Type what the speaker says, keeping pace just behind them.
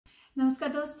नमस्कार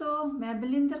दोस्तों, मैं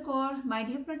Balinder Kaur, my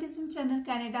hypnotism channel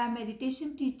Canada, meditation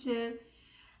teacher,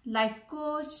 life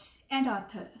coach and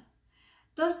author.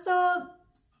 दोस्तों,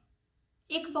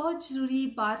 एक बहुत ज़रूरी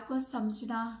बात को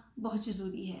समझना बहुत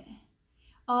ज़रूरी है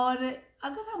और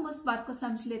अगर हम उस बात को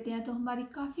समझ लेते हैं तो हमारी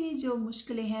काफ़ी जो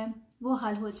मुश्किलें हैं वो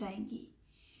हल हो जाएंगी।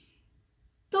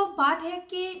 तो बात है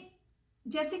कि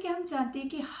जैसे कि हम जानते हैं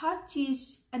कि हर चीज़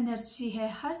एनर्जी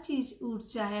है, हर चीज़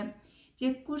ऊर्जा है।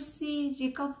 ये कुर्सी, ये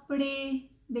कपड़े,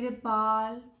 मेरे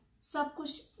बाल, सब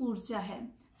कुछ ऊर्जा है।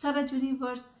 सारा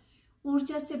यूनिवर्स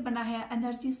ऊर्जा से बना है,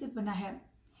 एनर्जी से बना है।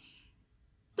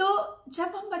 तो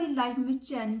जब हमारी लाइफ में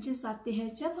चैलेंजेस आते हैं,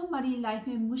 जब हमारी लाइफ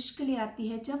में मुश्किलें आती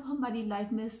है, जब हमारी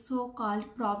लाइफ में सो कॉल्ड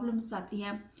प्रॉब्लम्स आती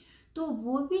हैं, तो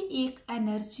वो भी एक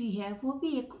एनर्जी है, वो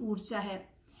भी एक ऊर्जा है।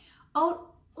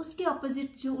 और उसके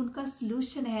ऑपोजिट जो उनका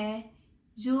सलूशन है,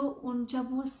 जब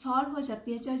वो सॉल्व हो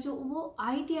जाती है, जो वो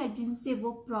आइडिया जिनसे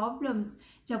वो प्रॉब्लम्स,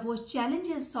 जब वो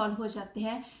चैलेंजेस सॉल्व हो जाते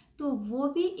हैं, तो वो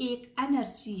भी एक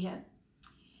एनर्जी है।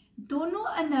 दोनों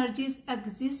एनर्जीज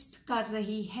एग्जिस्ट कर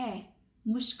रही है।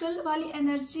 मुश्किल वाली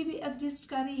एनर्जी भी एग्जिस्ट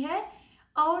कर रही है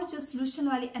और जो सलूशन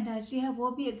वाली एनर्जी है वो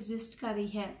भी एग्जिस्ट कर रही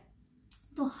है।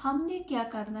 तो हमने क्या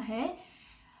करना है?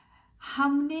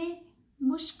 हमने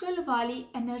मुश्किल वाली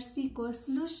एनर्जी को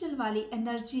सलूशन वाली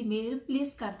एनर्जी में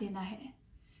रिप्लेस कर देना है।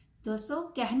 दोस्तों,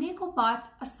 कहने को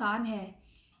बात आसान है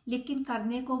लेकिन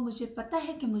करने को मुझे पता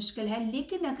है कि मुश्किल है,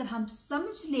 लेकिन अगर हम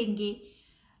समझ लेंगे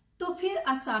तो फिर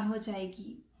आसान हो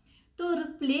जाएगी। तो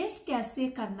रिप्लेस कैसे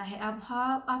करना है? अब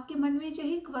हाँ, आपके मन में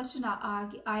यही क्वेश्चन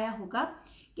आया होगा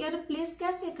कि रिप्लेस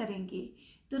कैसे करेंगे।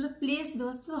 तो रिप्लेस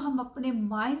दोस्तों हम अपने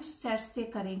माइंड सेट से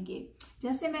करेंगे।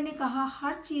 जैसे मैंने कहा,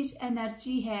 हर चीज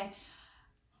एनर्जी है।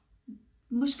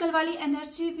 मुश्किल वाली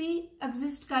एनर्जी भी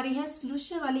एग्जिस्ट कर रही है,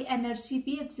 सॉल्यूशन वाली एनर्जी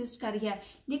भी एग्जिस्ट कर रही है।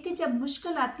 लेकिन जब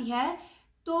मुश्किल आती है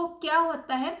तो क्या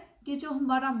होता है कि जो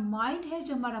हमारा माइंड है,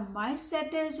 जो हमारा माइंड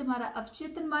सेट है, जो हमारा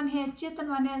अवचेतन मन है, चेतन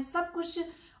मन है, सब कुछ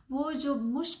वो जो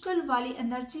मुश्किल वाली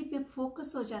एनर्जी पे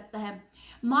फोकस हो जाता है।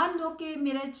 मान लो कि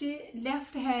मेरा जो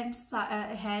लेफ्ट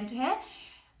हैंड है,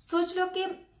 सोच लो कि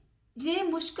ये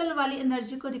मुश्किल वाली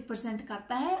एनर्जी को रिप्रेजेंट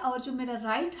करता है और जो मेरा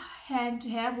राइट हैंड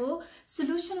है वो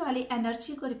सॉल्यूशन वाली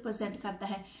एनर्जी को रिप्रेजेंट करता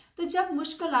है। तो जब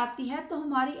मुश्किल आती है तो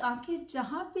हमारी आंखें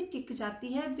जहाँ पे टिक जाती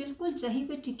है, बिल्कुल जहीं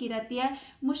पे टिकी रहती है।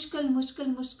 मुश्किल मुश्किल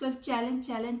मुश्किल, challenge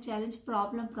challenge challenge,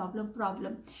 problem problem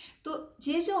problem. तो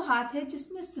ये जो हाथ है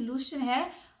जिसमें सॉल्यूशन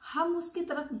है, हम उसकी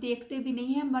तरफ देखते भी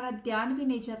नहीं है, हमारा ध्यान भी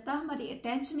नहीं जाता, हमारी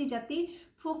अटेंशन नहीं जाती,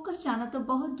 फोकस जाना तो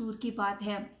बहुत दूर की बात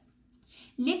है।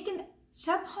 लेकिन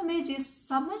जब हमें ये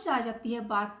समझ आ जाती है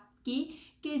बात की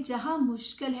कि जहां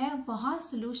मुश्किल है वहां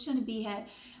सलूशन भी है।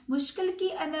 मुश्किल की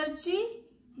एनर्जी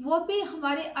वो भी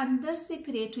हमारे अंदर से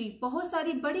क्रिएट हुई। बहुत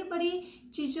सारी बड़ी बड़ी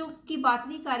चीजों की बात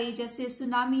नहीं कर रही, जैसे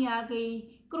सुनामी आ गई,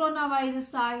 कोरोना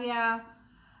वायरस आ गया,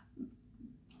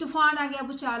 तूफान आ गया,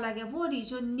 भूचाल आ गया, वो नहीं।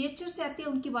 जो नेचर से आती है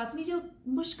उनकी बात नहीं, जो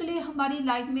मुश्किलें हमारी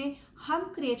लाइफ में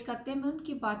हम क्रिएट करते हैं, मैं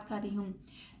उनकी बात कर रही हूँ।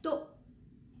 तो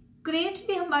क्रिएट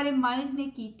भी हमारे माइंड ने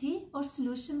की थी और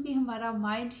सॉल्यूशन भी हमारा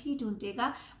माइंड ही ढूंढेगा।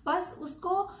 बस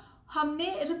उसको हमने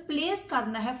रिप्लेस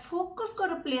करना है, फोकस को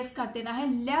रिप्लेस कर देना है,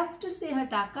 लेफ्ट से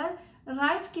हटाकर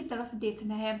राइट की तरफ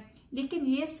देखना है। लेकिन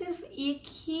ये सिर्फ एक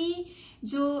ही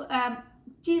जो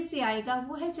चीज से आएगा,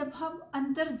 वो है जब हम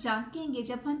अंदर झांकेंगे,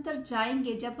 जब हम अंदर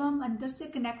जाएंगे, जब हम अंदर से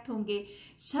कनेक्ट होंगे,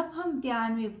 जब हम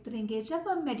ध्यान में उतरेंगे, जब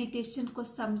हम मेडिटेशन को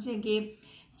समझेंगे,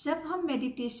 जब हम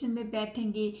मेडिटेशन में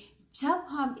बैठेंगे, जब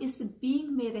हम इस बीइंग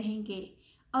में रहेंगे।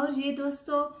 और ये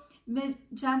दोस्तों, मैं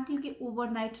जानती हूँ कि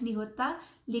ओवरनाइट नहीं होता,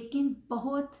 लेकिन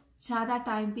बहुत ज़्यादा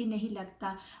टाइम भी नहीं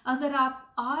लगता। अगर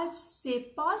आप आज से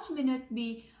 5 मिनट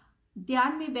भी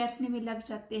ध्यान में बैठने में लग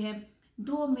जाते हैं,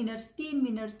 2 मिनट, 3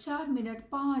 मिनट, 4 मिनट,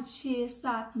 5, 6,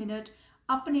 7 मिनट,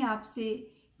 अपने आप से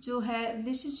जो है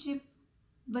रिलेशनशिप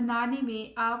बनाने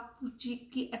में आप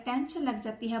की अटेंशन लग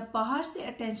जाती है, बाहर से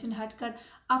अटेंशन हटकर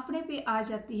अपने पे आ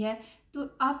जाती है, तो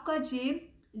आपका ये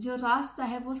जो रास्ता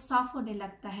है वो साफ होने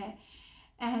लगता है।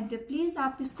 एंड प्लीज़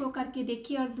आप इसको करके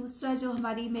देखिए। और दूसरा जो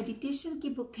हमारी मेडिटेशन की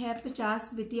बुक है,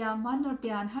 50 विधियाँ, मन और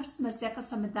ध्यान, हर समस्या का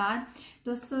समाधान,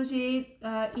 दोस्तों ये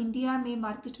इंडिया में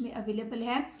मार्केट में अवेलेबल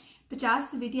है।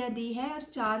 50 विधियाँ दी है और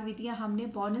 4 विधियाँ हमने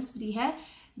बोनस दी है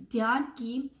ध्यान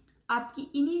की। आपकी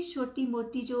इन्हीं छोटी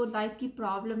मोटी जो लाइफ की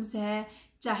प्रॉब्लम्स है,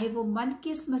 चाहे वो मन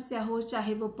की समस्या हो,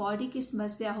 चाहे वो बॉडी की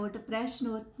समस्या हो, डिप्रेशन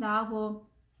हो, तनाव हो,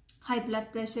 हाई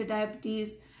ब्लड प्रेशर,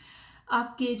 डायबिटीज़,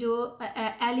 आपके जो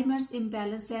एलिमेंट्स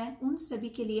इम्बैलेंस है, उन सभी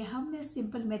के लिए हमने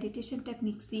सिंपल मेडिटेशन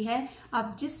टेक्निक्स दी है।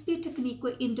 आप जिस भी टेक्निक को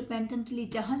इंडिपेंडेंटली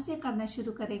जहाँ से करना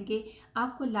शुरू करेंगे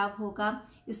आपको लाभ होगा।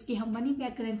 इसकी हम मनी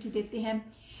बैक गारंटी देते हैं।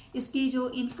 इसकी जो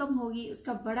इनकम होगी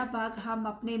उसका बड़ा भाग हम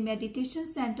अपने मेडिटेशन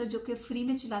सेंटर जो कि फ्री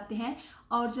में चलाते हैं,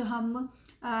 और जो हम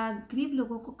गरीब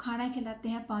लोगों को खाना खिलाते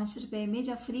हैं 5 रुपए में,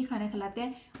 जब फ्री खाना खिलाते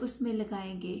हैं उसमें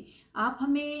लगाएंगे। आप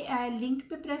हमें लिंक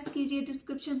पे प्रेस कीजिए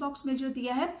डिस्क्रिप्शन बॉक्स में जो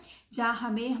दिया है, जहाँ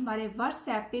हमें हमारे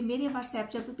व्हाट्सएप पे, मेरे व्हाट्सएप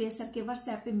जब सर के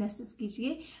व्हाट्सएप पे मैसेज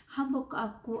कीजिए, हम वो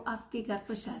आपको आपके घर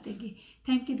पहुँचा देंगे।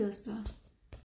 थैंक यू दोस्तों।